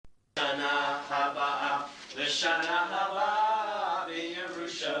L'shana haba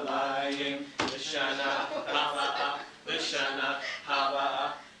b'Yerushalayim. L'shana haba, l'shana haba,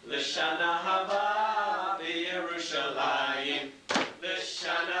 l'shana haba b'Yerushalayim.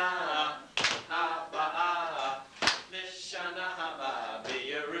 L'shana haba, l'shana haba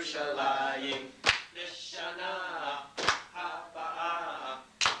b'Yerushalayim. L'shana haba,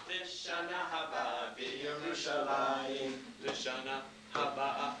 l'shana haba b'Yerushalayim. L'shana haba,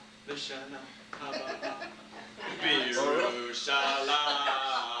 l'shana haba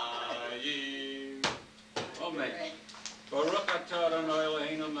b'Yerushalayim. Amen. Baruch atah Adonai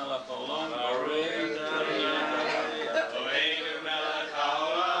Eloheinu melech haolam. Baruch Adonai Eloheinu melech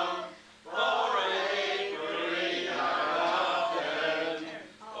haolam. Borei puri ha'olam.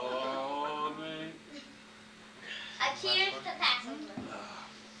 Amen. A cheers to Passover.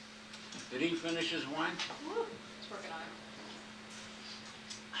 Did he finish his wine? It's working on it.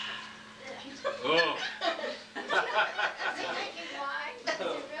 Oh.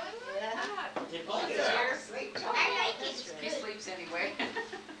 I like it. He sleeps anyway.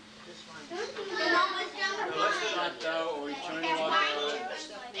 Blessed art thou, O eternal Lord God,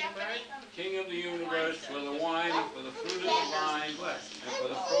 King of the universe, for the wine, and for the fruit of the vine, and for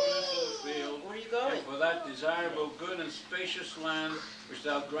the produce of the field, and for that desirable, good, and spacious land which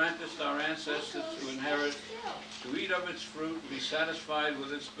thou grantest our ancestors to inherit, to eat of its fruit, and be satisfied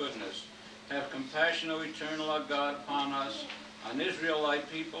with its goodness. Have compassion, O eternal our God, upon us, on Israel thy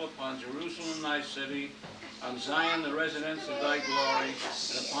people, upon Jerusalem thy city, on Zion the residence of thy glory,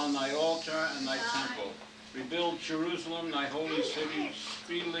 and upon thy altar and thy temple. Rebuild Jerusalem, thy holy city,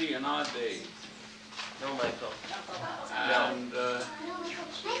 speedily in our days. No, Michael. And,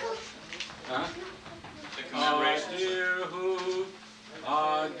 The commemoration.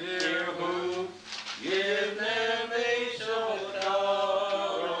 Our dear who, give them a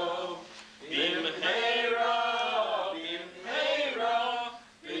sotaro, bimheira,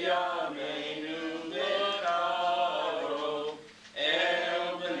 b'yameinu bekaro,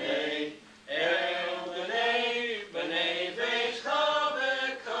 el b'nei ve'chcha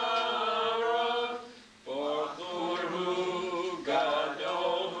bekaro, borchurhu,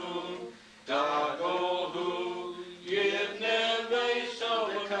 gadolhu, dagolhu, yivnei ve'so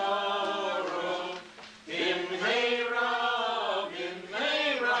bekaro, bimheira,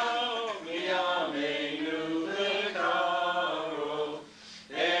 b'yameinu bekaro,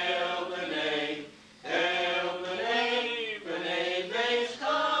 el b'nei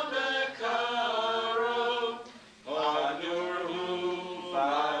ve'chcha bekaro, adurhu,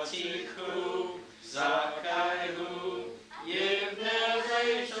 vatikhu, zakaihu, yivnei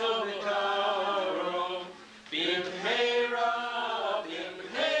ve'so bekaro, bimheira,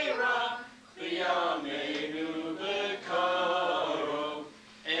 b'yameinu bekaro,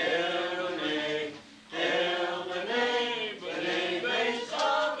 el b'nei ve'chcha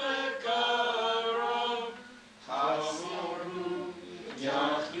bekaro, hamorhu,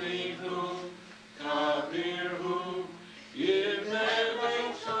 yachlihu, kabirhu, yivnei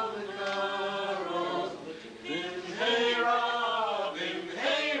ve'so bekaro, bimheira,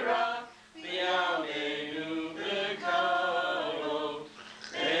 b'yameinu bekaro,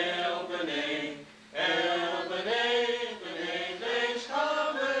 el b'nei ve'chcha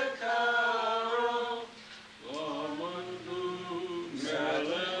bekaro, Lamanhu,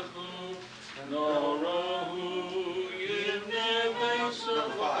 melechu, norahu, yivnei ve'so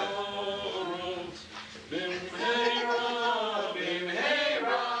bekaro, bimheira,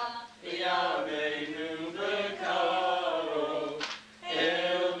 b'yameinu bekaro,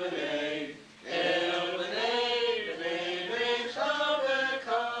 el b'nei ve'chcha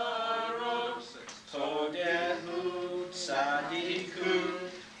bekaro, todehu, tzadikhu,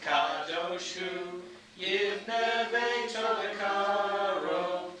 kadoshu, yivnei ve'so bekaro,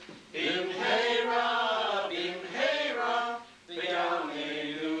 bimheira,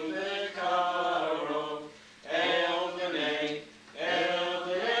 b'yameinu bekaro, el b'nei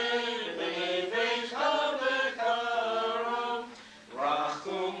ve'chcha bekaro,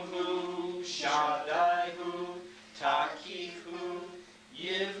 rachumhu, shadaihu, takihu,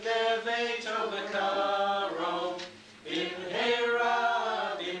 yivnei ve'so bekaro, bimheira,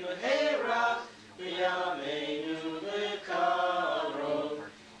 b'yameinu bekaro,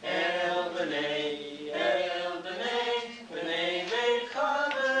 el b'nei ve'chcha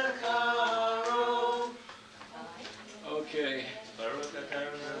bekaro. Okay. Baruch atah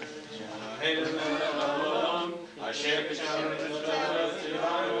Eloheinu melech haolam, asher b'shem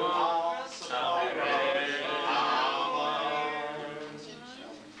tzivanu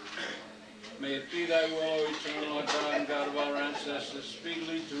May it be thy will, O eternal Lord God and God of our ancestors,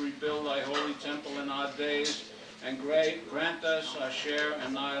 speedily to rebuild thy holy temple in our our days, and grant us our share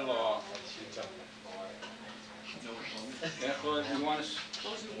in thy law. Echad, you want to go ahead.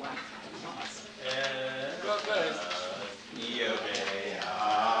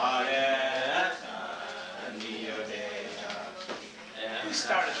 Who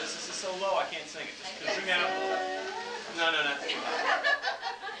started this? This is so low I can't sing it. Just bring me out. No, not too loud.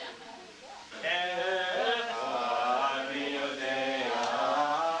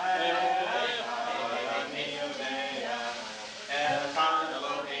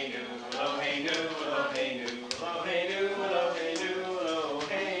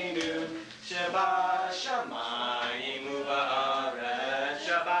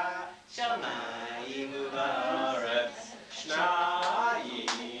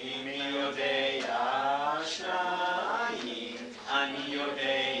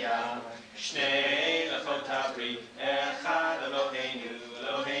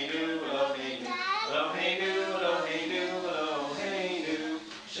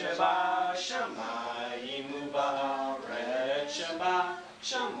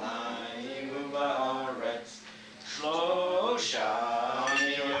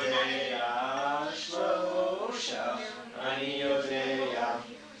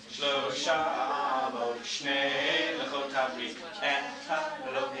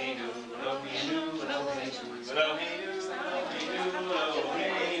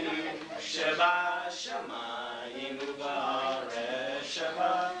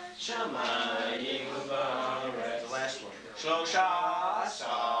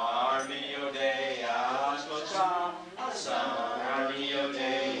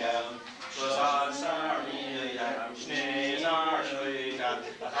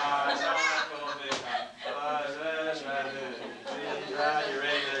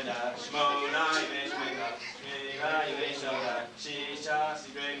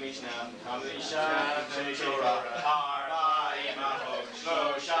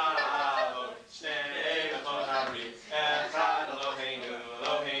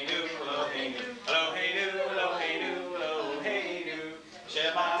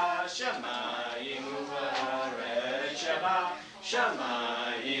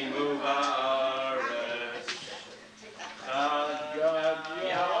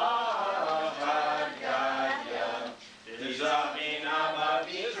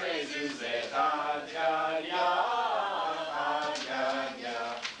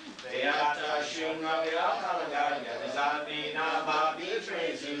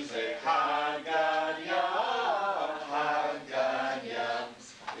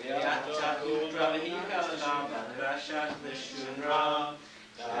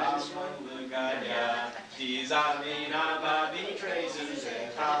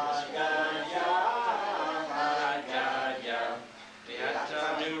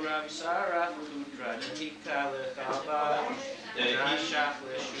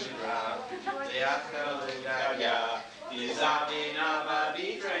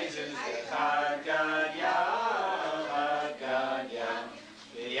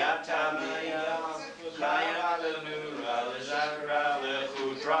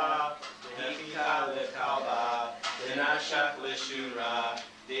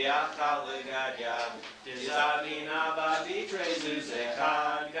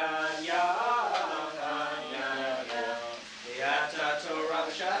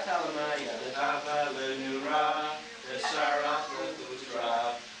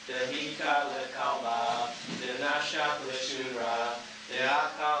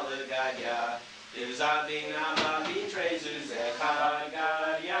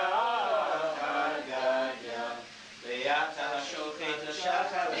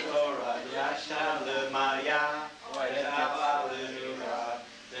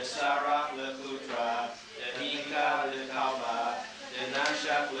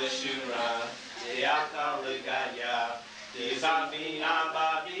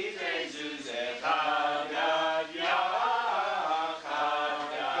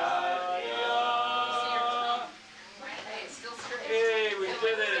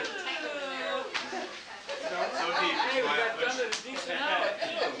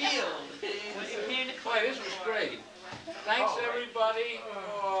 Thanks everybody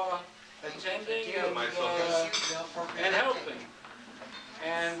for attending and helping.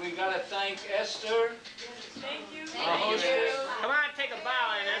 And we got to thank Esther, our hostess. Come on, take a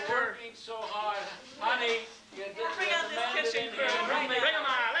bow in, Esther. Working so hard. Honey, you did Bring out this kitchen crew right now. Bring them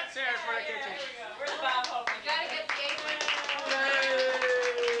on. Let's hear it for the kitchen. Where's Bob Hope? You gotta get the apron.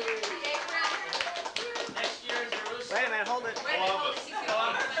 Yay! The apron. Next year in Jerusalem. Wait a minute, hold it. Wait a minute, he's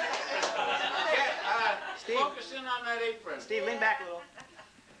gonna Steve, Focus in on that apron. Steve, lean back a little.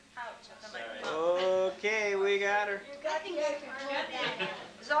 Ouch. Oh, matter. You got the apron.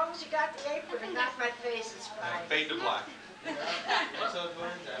 As long as you got the apron and not my face, it's fine. Fade to black. Now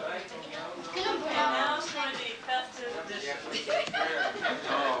it's for the festive edition.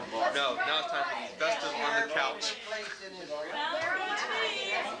 Oh, boy. No, now it's time for the festive on the couch.